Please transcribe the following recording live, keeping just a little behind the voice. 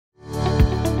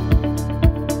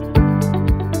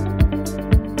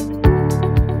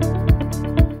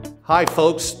Hi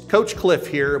folks, Coach Cliff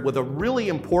here with a really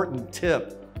important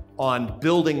tip on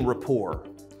building rapport.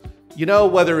 You know,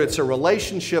 whether it's a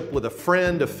relationship with a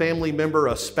friend, a family member,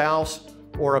 a spouse,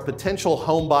 or a potential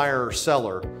home buyer or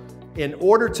seller, in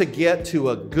order to get to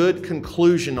a good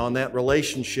conclusion on that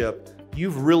relationship,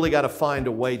 you've really got to find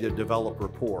a way to develop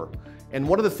rapport. And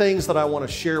one of the things that I want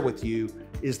to share with you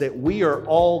is that we are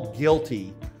all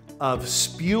guilty of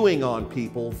spewing on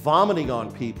people, vomiting on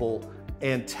people,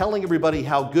 and telling everybody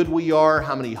how good we are,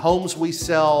 how many homes we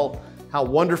sell, how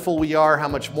wonderful we are, how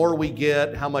much more we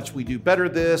get, how much we do better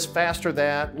this, faster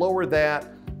that, lower that.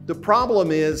 The problem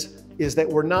is that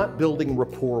we're not building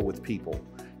rapport with people.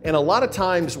 And a lot of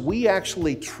times we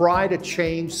actually try to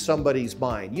change somebody's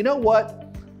mind. You know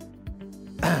what?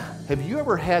 Have you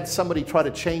ever had somebody try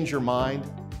to change your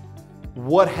mind?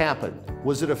 What happened?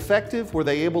 Was it effective? Were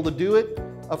they able to do it?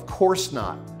 Of course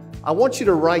not. I want you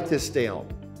to write this down.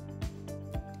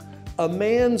 A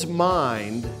man's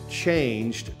mind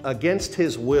changed against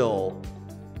his will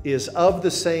is of the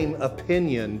same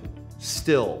opinion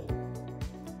still.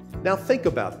 Now think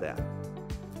about that.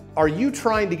 Are you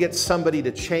trying to get somebody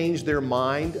to change their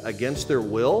mind against their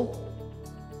will?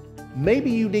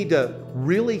 Maybe you need to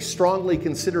really strongly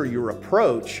consider your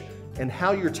approach and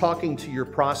how you're talking to your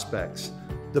prospects.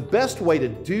 The best way to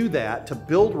do that, to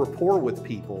build rapport with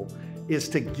people, is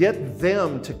to get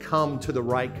them to come to the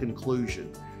right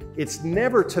conclusion. It's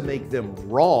never to make them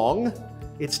wrong,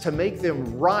 it's to make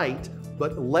them right,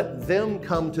 but let them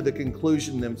come to the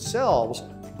conclusion themselves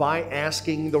by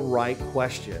asking the right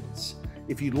questions.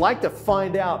 If you'd like to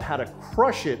find out how to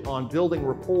crush it on building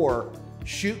rapport,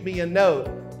 shoot me a note.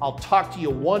 I'll talk to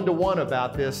you one-to-one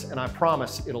about this, and I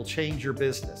promise it'll change your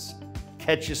business.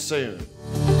 Catch you soon.